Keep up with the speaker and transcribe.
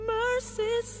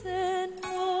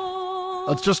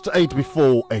It's just 8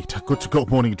 before 8. Good to go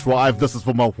morning drive. This is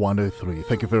Vermont 103.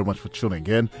 Thank you very much for tuning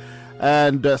in.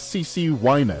 And CC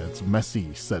Weiner, it's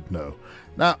Messi, said no.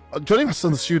 Now, joining us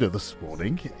in the studio this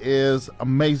morning is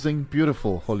amazing,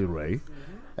 beautiful Holly Rey.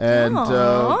 And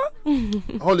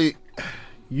Holly,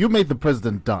 you made the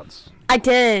president dance. I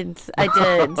did. I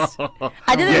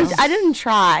didn't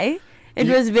try. It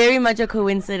was very much a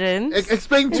coincidence.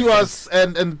 Explain to us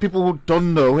and people who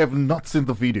don't know, who have not seen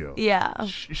the video. Yeah.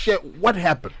 Share what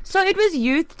happened. So it was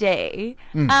Youth Day.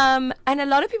 And a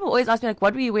lot of people always ask me, like,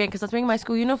 what were you wearing? Because I was wearing my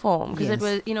school uniform. Because it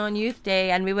was, on Youth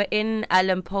Day. And we were in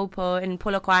Limpopo, in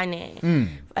Polokwane.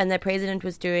 And the president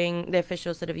was doing the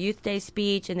official sort of Youth Day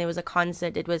speech. And there was a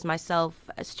concert. It was myself,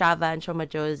 Strava, and Shoma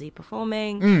Josie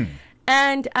performing.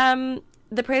 And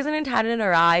the president hadn't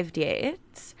arrived yet.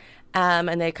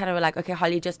 And they kind of were like, okay,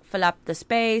 Holly, just fill up the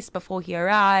space before he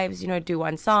arrives, do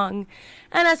one song.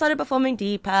 And I started performing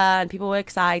deeper and people were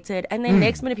excited. And then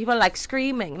next minute people are like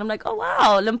screaming. And I'm like, oh,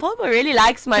 wow, Limpopo really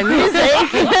likes my music.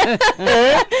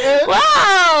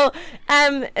 Wow.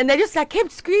 And they just like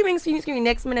kept screaming.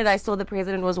 Next minute I saw the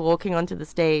president was walking onto the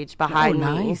stage behind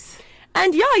me. Nice.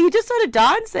 And yeah, he just started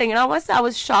dancing. And I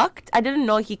was shocked. I didn't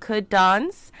know he could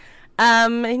dance.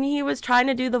 And he was trying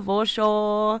to do the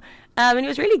Vosho. And he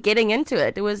was really getting into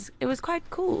it. It was quite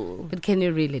cool. But can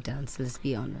you really dance? Let's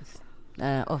be honest.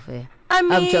 Off air. I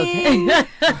mean, I'm joking.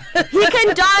 He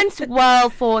can dance well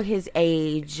for his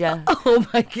age. Oh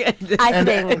my God. I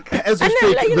think. As we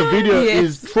speak, the video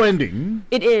is trending.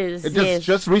 It is. It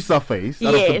just resurfaced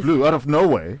out of the blue, out of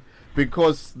nowhere,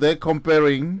 because they're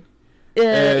comparing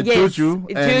Juju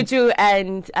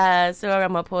and Cyril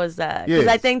Ramaphosa. Because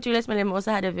I think Julius Malema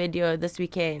also had a video this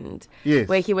weekend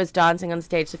where he was dancing on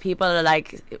stage. So people are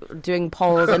like doing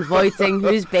polls and voting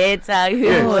who's better, who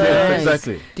yes,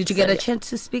 exactly. Did you get a chance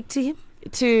to speak to him?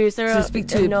 To Cyril? To speak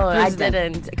to no, president. I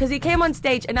didn't. Because he came on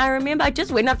stage and I remember I just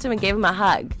went up to him and gave him a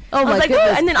hug. Oh my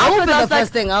goodness. And then that would be I the was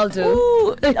first thing I'll do.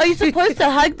 Ooh, are you supposed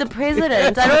to hug the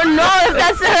president? I don't know if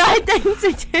that's the right thing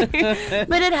to do.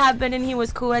 But it happened and he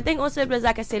was cool. I think also it was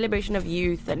like a celebration of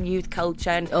youth and youth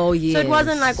culture. And so it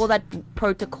wasn't like all that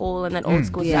protocol and that old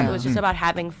school stuff. It was just about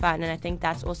having fun. And I think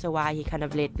that's also why he kind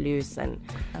of let loose and,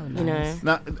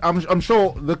 Now, I'm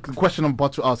sure the question I'm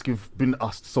about to ask you've been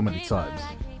asked so many times.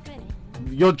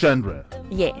 Your genre.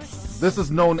 Yes. This is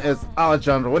known as our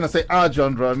genre. When I say our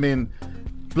genre, I mean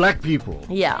black people.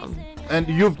 Yeah. And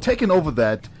you've taken over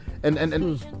that and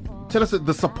tell us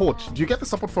the support. Do you get the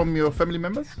support from your family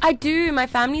members? I do. My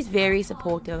family's very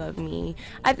supportive of me.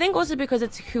 I think also because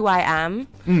it's who I am.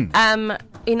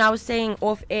 I was saying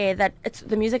off air that it's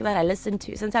the music that I listen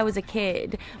to since I was a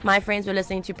kid. My friends were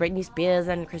listening to Britney Spears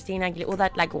and Christina Aguilera, all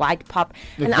that like white pop,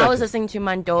 and I was listening to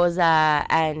Mendoza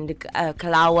and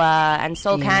Kalawa and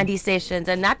Soul Candy sessions,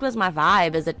 and that was my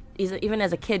vibe even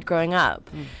as a kid growing up.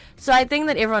 So I think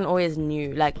that everyone always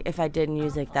knew, like, if I did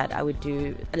music, that I would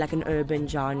do like an urban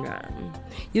genre.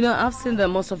 I've seen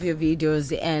most of your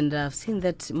videos, and I've seen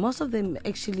that most of them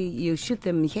actually you shoot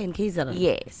them here in KZN.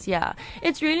 Yes, yeah.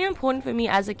 It's really important for me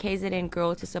as a KZN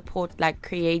girl to support like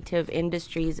creative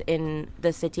industries in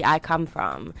the city I come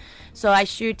from. So I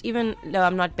shoot, even though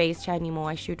I'm not based here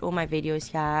anymore, I shoot all my videos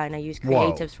here, and I use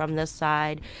creatives from this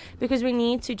side because we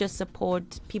need to just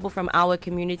support people from our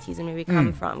communities and where we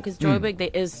come from. Because Joburg,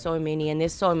 there is so many and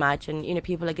there's so much, and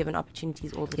people are given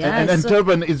opportunities all the time. And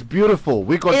Durban is beautiful.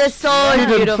 We got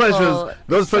hidden treasures.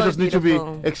 Those treasures need to be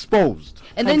exposed.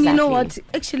 And then you know what?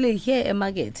 Actually, here at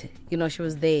Market, she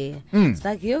was there. It's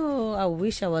like, I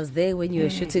wish I was there when you were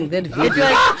shooting that video.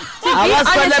 I was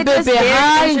gonna be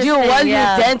behind you while you're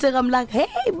dancing. I'm like, hey,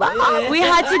 mom. We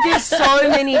had to do so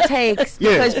many takes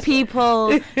because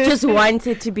people just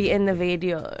wanted to be in the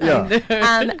video.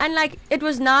 And like, it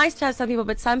was nice to have some people,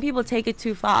 but some people take it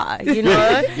too far, and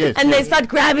they start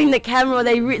grabbing the camera.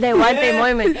 They want their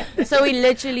moment. So we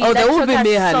literally that took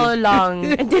us so long.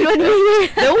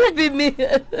 That would be me.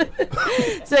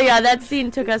 So that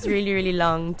scene took us really, really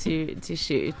long to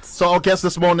shoot. So our guest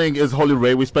this morning is Holly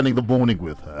Rey. We're spending the morning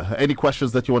with her. Any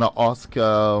questions that you want to ask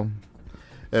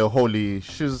Holly?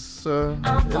 She's in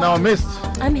our midst.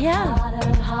 I'm here.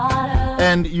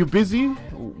 And you busy?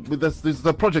 This is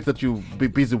the project that you'll be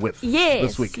busy with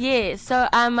this week. Yes. So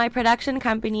my production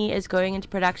company is going into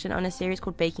production on a series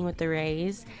called Baking with the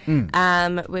Reys.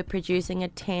 We're producing a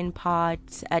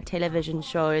 10-part television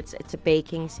show. It's a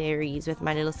baking series with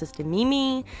my little sister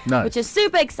Mimi, which is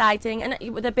super exciting. And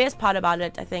the best part about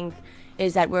it, I think,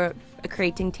 is that we're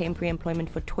creating temporary employment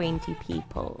for 20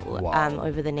 people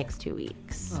over the next 2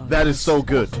 weeks. That is so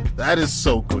good. That is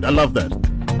so good. I love that.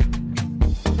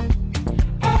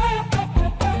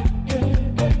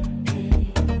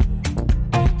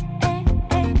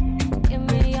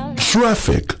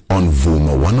 Traffic on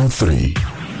Vuma 103.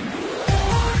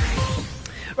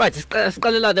 Right,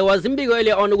 siqalela, there was imbiko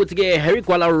earlier on ukuthi ke Harry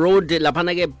Gwala Road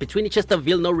laphana ke between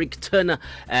Chesterville no Rick Turner,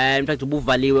 in fact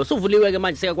ubuvaliwe so vuliwe ke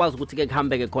manje sekakwazi ukuthi ke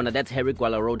kuhambe ke khona. That's Harry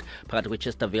Gwala Road phakathi kwe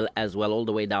Chesterville as well, all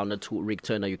the way down to Rick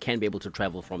Turner. You can be able to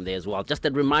travel from there as well. Just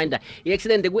a reminder,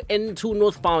 i-accident ku N2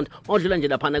 northbound odlula nje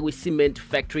laphana kwi cement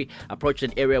factory, approach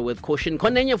that area with caution.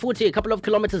 Khonenye futhi a couple of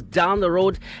kilometers down the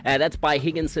road, that's by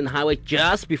Higginson Highway,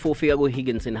 just before Fiago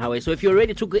Higginson Highway. So if you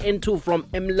already took N2 from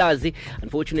Mlazi,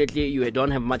 unfortunately you don't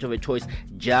have much of a choice,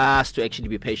 just to actually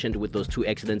be patient with those two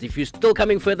accidents. If you're still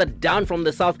coming further down from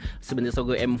the south,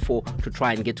 Sibendisago M4 to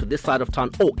try and get to this side of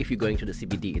town, or if you're going to the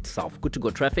CBD itself. Good to go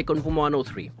traffic on Vuma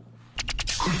 103.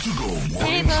 Good to go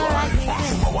morning drive on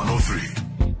Vuma 103.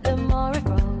 The more it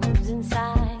grows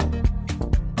inside,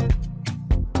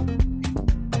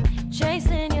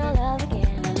 chasing your love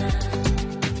again.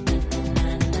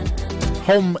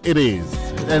 Home it is,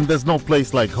 and there's no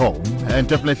place like home, and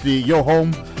definitely your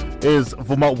home is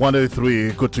Vuma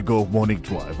 103. Good to go morning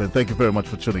drive, and thank you very much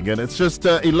for tuning in. It's just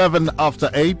 11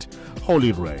 after 8.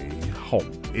 Holly Rey,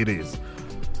 home it is.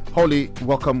 Holly,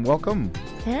 welcome.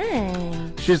 Hey.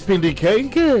 She's Pindi K.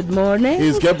 Good morning.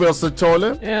 He's Gabriel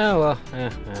Satole. Yeah, well,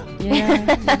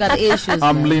 Yeah, you got issues.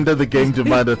 I'm man. Linda, the game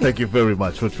demander. Thank you very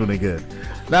much for tuning in.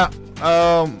 Now,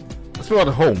 let's at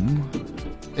home.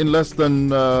 In less than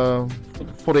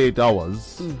 48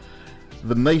 hours,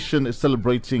 the nation is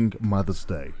celebrating Mother's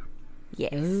Day.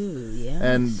 Yes. Ooh, yes.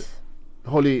 And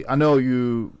Holly, I know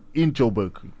you in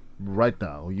Joburg right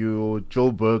now. You're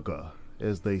Joe Burger,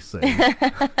 as they say,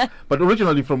 but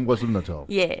originally from KwaZulu-Natal.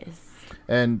 Yes.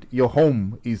 And your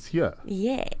home is here.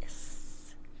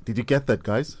 Yes. Did you get that,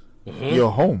 guys? Your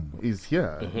home is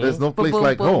here. There's no place Boom,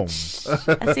 like boom. home.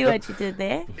 I see what you did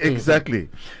there. Exactly.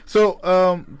 So,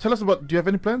 tell us about. Do you have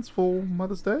any plans for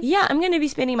Mother's Day? Yeah, I'm going to be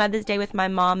spending Mother's Day with my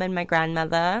mom and my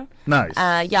grandmother. Nice.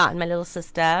 Yeah, and my little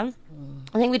sister.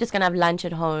 I think we're just going to have lunch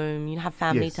at home, have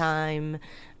family Yes. time.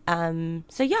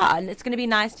 So yeah, and it's going to be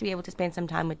nice to be able to spend some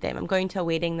time with them. I'm going to a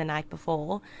wedding the night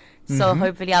before, so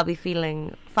hopefully I'll be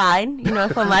feeling fine,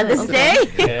 for Mother's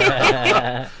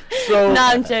Day. So, No,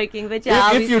 I'm joking, but yeah,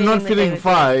 I'll if be you're not spending the day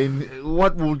feeling with them. fine,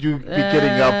 what would you be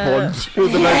getting up on to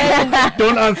the night?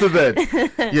 Don't answer that.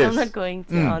 Yes. I'm not going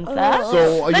to answer.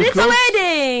 So, are But you it's close? a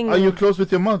wedding. Are you close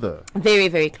with your mother? Very,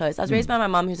 very close. I was raised by my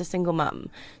mum, who's a single mum.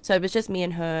 So it was just me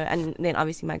and her, and then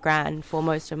obviously my gran for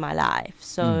most of my life.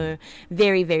 So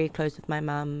very, very close with my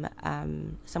mum.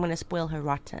 So I'm going to spoil her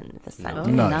rotten this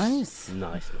Sunday. Nice. Nice.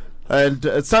 nice. And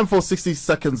it's time for 60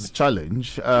 seconds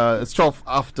challenge. It's 12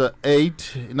 after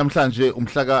 8. Namhlanje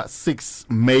umhlaga 6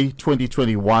 May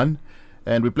 2021.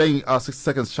 And we're playing our 60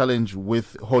 seconds challenge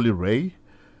with Holly Rey.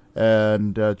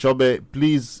 And Jobe,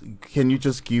 please, can you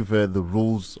just give the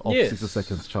rules of Yes. 60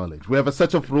 seconds challenge? We have a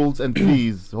set of rules, and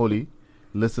please, Holly,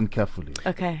 listen carefully.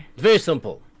 Okay. Very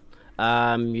simple.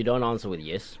 You don't answer with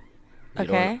yes. You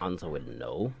Okay. don't answer with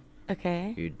no.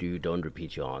 Okay. You don't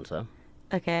repeat your answer.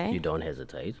 Okay. You don't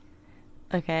hesitate.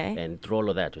 Okay. And through all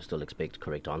of that, we still expect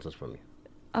correct answers from you.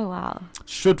 Oh, wow.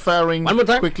 Shoot firing One more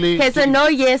time. quickly. Okay, so no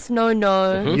yes, no,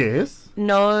 no. Yes.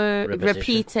 No Repetition.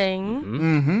 repeating.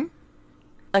 Mm-hmm.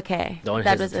 Okay. Don't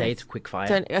that was hesitate. it. Quick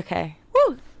fire. Okay.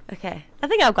 Woo. Okay. I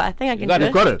think I can got do it.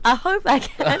 it. Got it. I hope I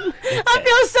can. I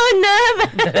feel so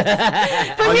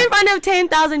nervous. Put me in front of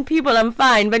 10,000 people, I'm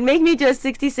fine. But make me do a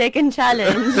 60-second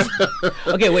challenge.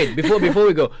 Okay, wait. Before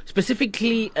we go,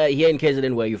 specifically here in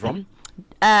KZN, where are you from?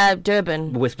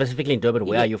 Durban. We're specifically in Durban.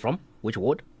 Where are you from? Which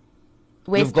ward?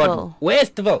 You've Westville. got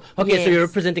Westville. Okay, so you're Yes.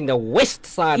 representing the west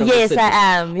side of the Yes, city.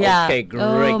 I am. Yeah. Okay, great.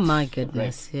 Oh my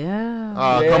goodness. Yeah. Come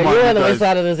on, you're you on the west guys.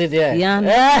 side of the city. Yeah.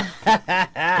 Yeah.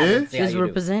 Yes? Yeah, She's you do.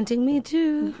 representing me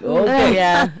too. Okay.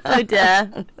 Yeah. Oh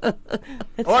dear.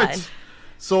 That's All right. fine.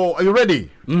 So, are you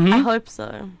ready? I hope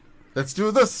so. Let's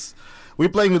do this. We're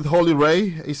playing with Holly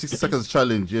Rey, a 60 seconds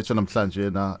challenge. Here,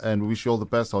 Namhlanje, and we wish you all the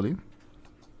best, Holly.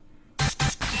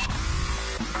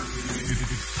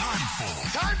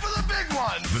 Time for the big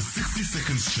one. The 60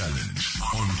 seconds challenge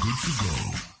on Good to Go.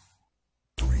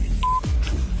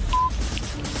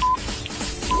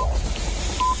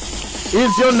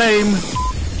 Is your name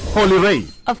Holly Rey?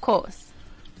 Of course.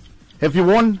 Have you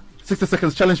won 60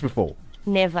 seconds challenge before?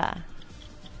 Never.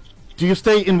 Do you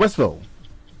stay in Westville?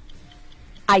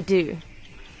 I do.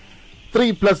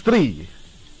 3 plus 3.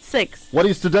 6. What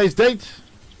is today's date?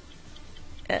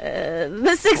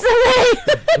 The 6th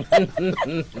of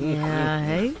May. Yeah,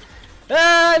 hey.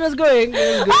 It was going.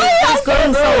 It's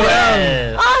going so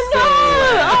well. Oh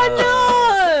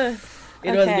no!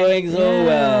 It was Okay. going so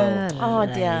well. Oh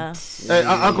dear.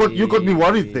 You got me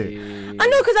worried there. I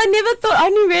know, because I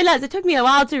didn't realize. It took me a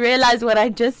while to realize what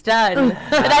I'd just done.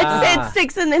 But I'd said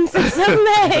 6 and then 6 of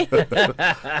May.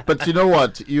 But you know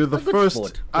what? You're the good first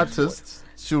sport. artist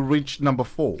to reach number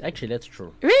 4. Actually, that's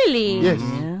true. Really? Yes.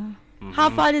 How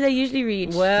far do they usually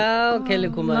reach? Well, Kelly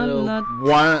Kumalo. Not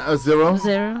 1-0.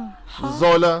 0.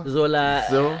 Zola Zola.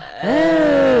 0.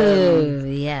 Oh,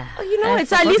 yeah. Oh, you know what?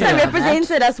 So at least I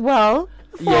represented as well.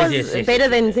 4 Yes. is better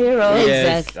than 0.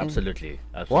 Yes, Exactly. absolutely.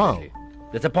 Wow.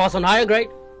 That's a pass on higher grade.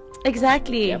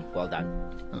 Exactly. Yep, well done.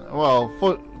 Well,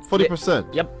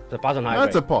 40%. Yep, the pass on higher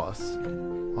That's a grade. pass.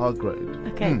 High grade.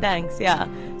 Okay, thanks. Yeah.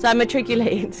 So I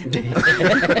matriculate.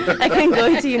 I can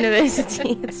go to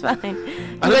university. It's fine.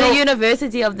 I Go don't to know-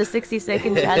 university of the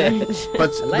 60-second challenge.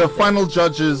 But like the that. final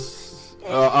judges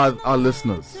are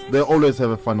listeners. They always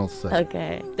have a final say.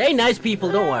 Okay. They're nice people,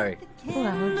 don't worry. Oh, I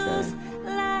hope so.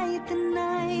 Light the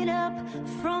night up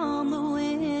from the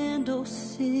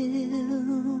windowsills.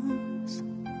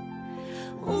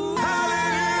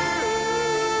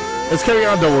 It's Carrie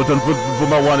Underwood on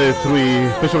Vuma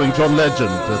 103 featuring John Legend.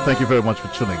 Thank you very much for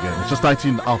tuning in. It's just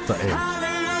 19 after 8.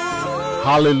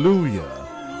 Hallelujah.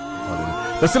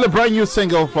 Hallelujah. There's still a brand new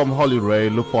single from Holly Rey.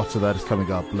 Look forward to that. It's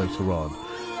coming up later on.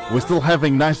 We're still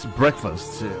having nice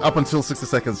breakfast up until 60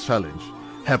 seconds challenge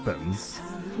happens.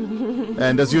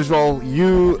 And as usual,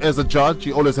 you as a judge,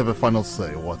 you always have a final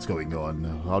say. What's going on?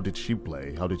 How did she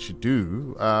play? How did she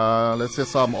do? Let's hear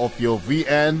some of your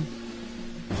VN.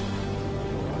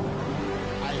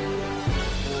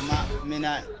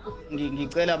 Mina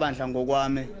ngicela bandla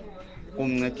ngokwami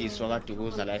kumncediswa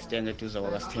kaDukuza la isitenge eduza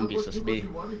kwaSithembiso sibe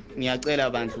ngiyacela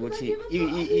bandla ukuthi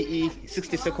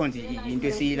i-60 seconds into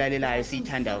esiyilalelayo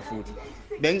siyithandayo futhi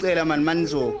bengicela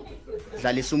manizo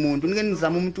dlalisa umuntu nike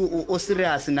nizama umuntu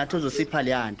oserious nathi ozosipha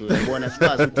le yanto yabona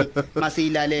sikwazi ukuthi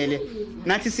masiyilalele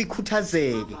nathi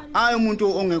sikhuthazeke hayi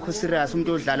umuntu ongekho serious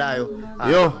umuntu odlalayo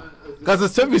Yo, kaze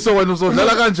Sithembiso wena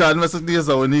uzodlala kanjani mase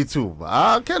kunikeza wena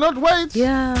ithuba? I cannot wait.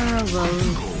 Yeah, well.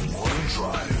 Morning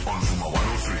Drive on Vuma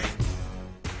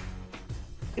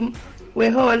 103.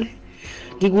 Wehole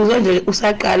ngikuzwa nje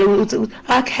usaqala ukuthi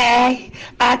okay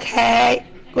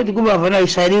kodwa kuba vona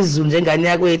ishayela izulu njengani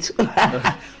yakwethu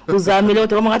uzamile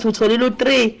kodwa uma ngathi utholile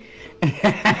u3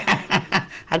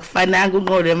 akufananga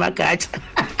unqole emagatsha.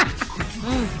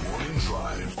 Morning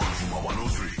Drive on Vuma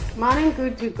 103. Morning,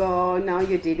 good to go. Now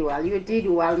you did well. You did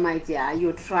well, my dear.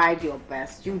 You tried your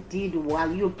best. You did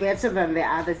well. You're better than the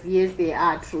others. Yes, they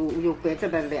are true. You're better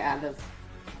than the others.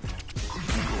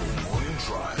 Morning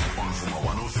Drive on Vuma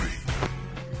 103.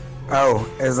 Oh,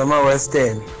 as I'm a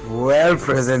Western, well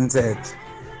presented.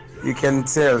 You can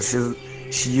tell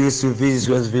she used to visit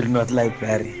Westville, not like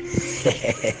Barry.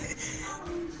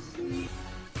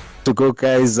 To go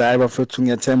guys, I bafethu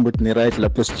ngiyathemba ukuthi ni right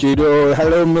lapha studio.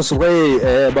 Hello Miss Ray,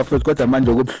 bafethu kodwa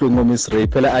manje okubuhlungu Miss Ray.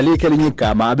 Phela alikho elinye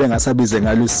igama abe ngasabize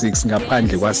ngalo 6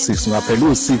 ngaphandle kwa 6. Ngaphela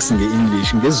u6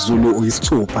 ngeEnglish, ngesiZulu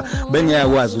uyisithupha.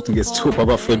 Bengiyakwazi ukuthi ngesithupha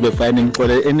bafethu befine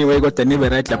ngixole. Anyway kodwa nibe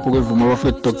right lapha kwevuma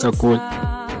bafethu Dr. Cool.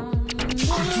 Morning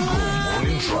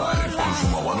Drive on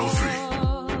Vuma 103.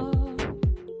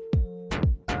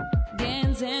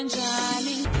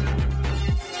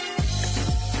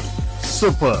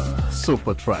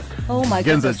 Super track. Oh my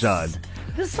Genza God. Jan.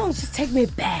 This song just take me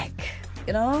back,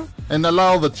 you know? And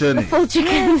allow the journey. Full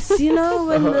chicken. Yes, you know,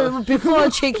 when before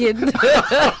chicken.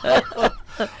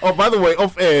 Oh, by the way,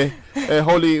 off air,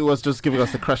 Holly was just giving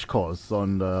us a crash course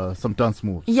on some dance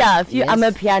moves. Yeah, I'm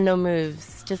a piano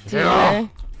moves. Just to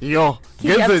Yo,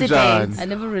 Keep up Genza to Jan. date. I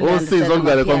never really We'll understand see,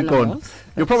 my piano moves.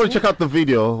 You'll probably check out the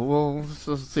video. We'll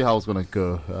see how it's gonna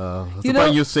go. It's You a brand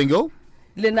know- new single.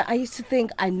 Lena, I used to think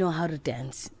I know how to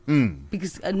dance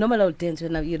because normally I would dance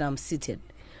when I'm seated,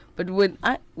 but when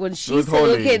she With said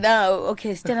Holly.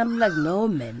 stand, I'm like no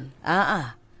man,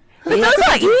 But those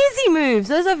are easy moves.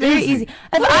 Those are very easy. If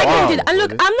I can do that, and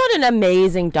look, really? I'm not an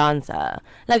amazing dancer.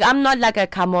 Like I'm not like a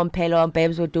come on Pelo and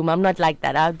Babes with Doom. I'm not like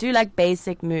that. I do like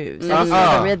basic moves. Like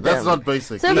the rhythm. That's not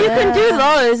basic. So if you can do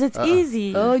those, it's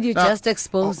easy. Oh, you just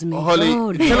exposed me. Holly,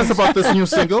 Oh, tell us about this new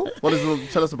single. What is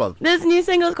it? Tell us about it. This new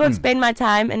single is called Spend My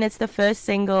Time, and it's the first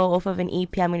single off of an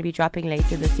EP I'm going to be dropping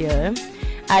later this year.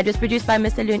 It was produced by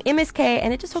Mr. Lou and MSK,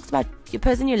 and it just talks about your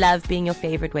person you love being your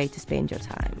favorite way to spend your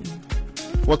time.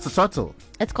 What's the title?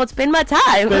 It's called Spend My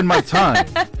Time. Spend My Time.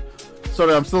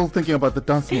 Sorry, I'm still thinking about the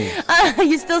dance moves.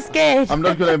 You're still scared. I'm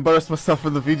not going to embarrass myself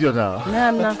in the video now. no,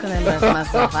 I'm not gonna embarrass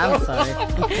myself. I'm sorry.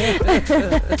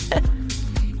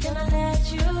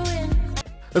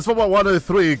 It's for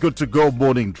 103, good to go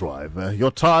morning drive.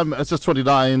 Your time is just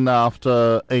 29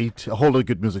 after 8. A whole lot of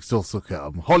good music still to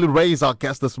come. Holly Rey is our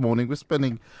guest this morning. We're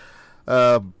spending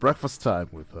breakfast time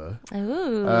with her.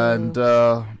 Ooh. And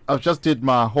I just did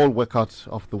my whole workout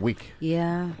of the week.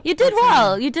 Yeah. You did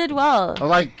well. You did well. I'm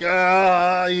like,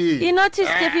 You're not too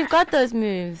stiff. You've got those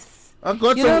moves. I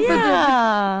got You know, some.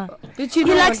 Yeah. But you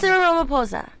He know likes Cyril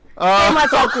Ramaphosa. Same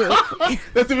WhatsApp group.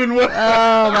 That's even worse.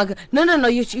 Oh my God! No.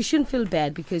 You shouldn't feel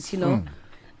bad because you know,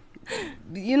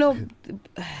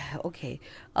 okay.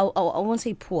 I won't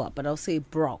say poor, but I'll say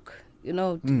broke. You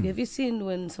know, have you seen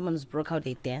when someone's broke how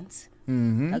they dance?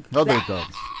 Mm-hmm. Like, How they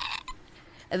dance.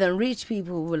 And then rich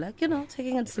people were like,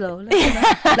 taking it slow, like,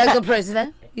 like the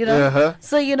president, Uh-huh.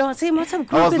 So, same WhatsApp I was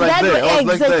group in like that that, I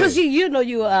was like because that.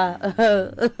 you are.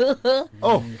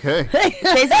 Okay.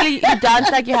 Basically, you dance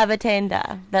like you have a tender.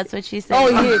 That's what she said. Oh,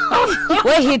 yeah.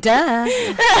 Well, he does.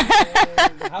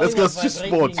 Let's go to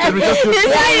sports. Can we just do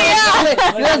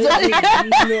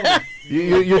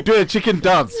you do a chicken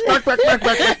dance. Back.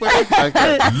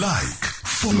 Okay. Like,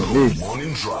 follow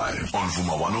Morning Drive on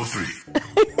Vuma 103.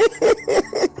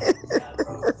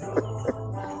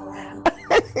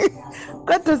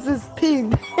 Kodwa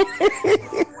sisiphinde.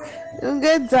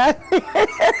 Ungenzani?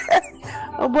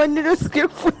 Ubonile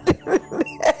skip futhi.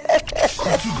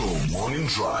 Got to go Morning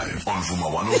Drive on Vuma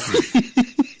 103.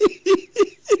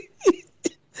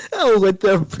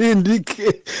 Kodwa phindi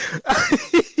ke.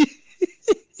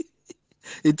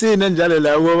 Ithina njalo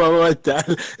labo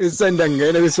babadala isanda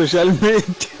ngena ku social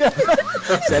media.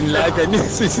 Sanlaka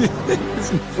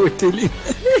nisifuteli.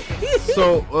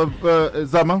 So,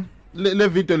 Zama, le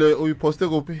video le uyiposte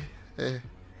kuphi?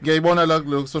 Ngiyayibona la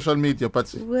ku social media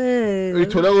but Well,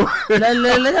 uyithola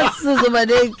let's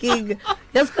say king.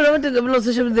 Just comment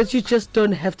social media that you just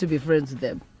don't have to be friends with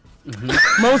them.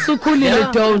 Most cool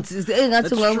don't. That's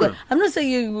true. I'm not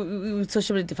saying you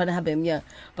social media define have yeah,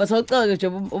 but so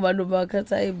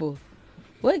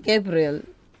where Gabriel?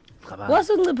 What's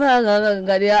on the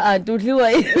Gadia and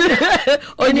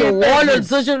on your wall on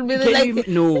social media like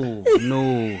No.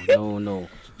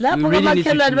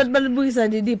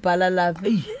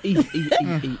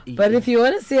 but if you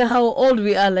want to see how old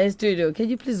we are in studio, can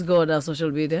you please go on our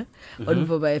social media on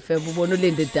Vuma FM? We want to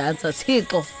the dancers.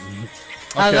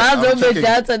 Okay, how do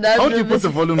you put the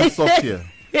volume soft here?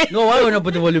 No, why would I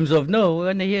put the volumes off? No, we're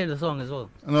gonna hear the song as well.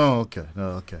 No, okay.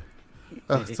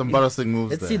 It's embarrassing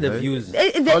moves. Let's there, see the eh? views.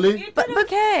 Holly? But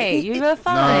okay, you were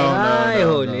fine. Hi,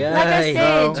 Holy. Like I said, you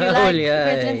like Holy.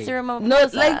 President Cyril Ramaphosa. No,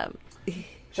 like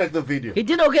Check the video. He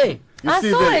did okay. I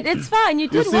see saw the- it. It's fine. You You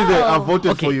did see that I well.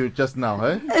 voted for you just now,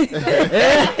 eh?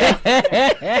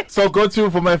 So go to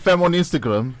for my fam on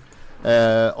Instagram.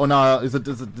 On our is it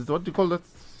what do you call that?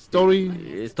 Story?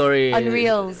 On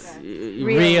Reels.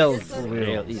 Reels.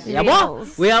 Yeah,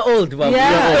 Reels. we are old, but Yeah.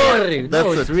 we are story. That's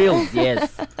No, it. it's reels,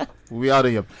 yes. We are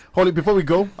here. Holly, before we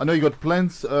go, I know you got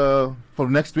plans for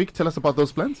next week. Tell us about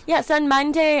those plans. Yeah, so on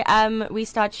Monday, we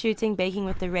start shooting Baking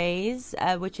with the Reys,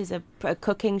 which is a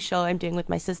cooking show I'm doing with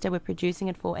my sister. We're producing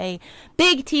it for a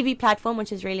big TV platform,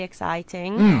 which is really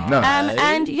exciting. Nice.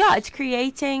 And yeah, it's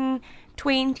creating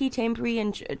 20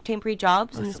 temporary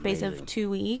jobs in the space of 2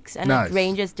 weeks, and Nice. it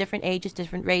ranges different ages,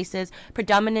 different races,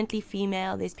 predominantly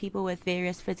female. There's people with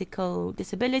various physical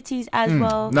disabilities as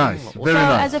well. Nice. Very So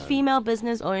nice. as a female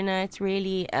business owner, it's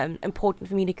really important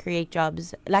for me to create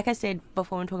jobs, like I said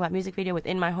before when talking about music video,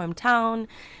 within my hometown,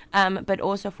 but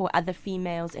also for other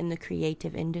females in the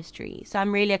creative industry. So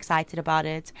I'm really excited about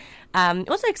it.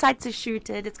 Also excited to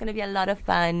shoot it. It's going to be a lot of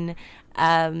fun.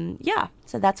 Yeah,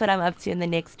 so that's what I'm up to in the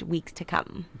next weeks to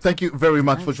come. Thank you very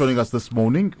much for joining us this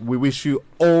morning. We wish you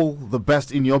all the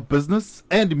best in your business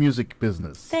and music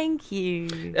business. Thank you.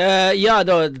 Yeah,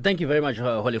 no, thank you very much,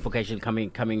 Holly, for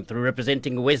coming through,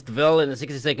 representing Westville in the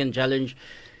 60-second challenge.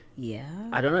 yeah.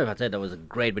 I don't know if I said that was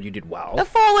great, but you did well. The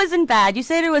 4 wasn't bad. You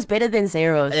said it was better than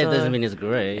 0. It So. doesn't mean it's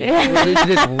great. You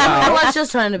did I wow. was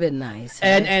just trying to be nice.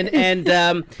 And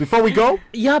Before we go,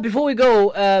 yeah, before we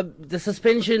go, the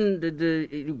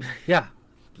suspension, yeah,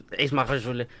 is my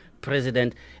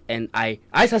president, and I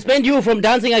suspend you from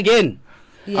dancing again.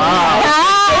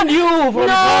 Suspend you from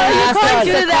No, you can't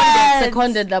do that.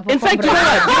 Seconded. In fact, you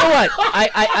know what?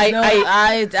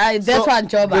 I That's one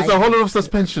job. there's a whole lot of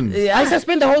suspensions. I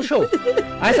suspend the whole show.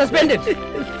 I suspend it.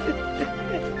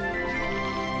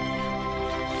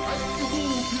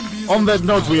 On that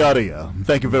note, we are here.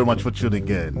 Thank you very much for tuning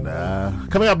in.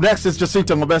 Coming up next is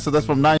Jacinta Ngobesa. That's from 9.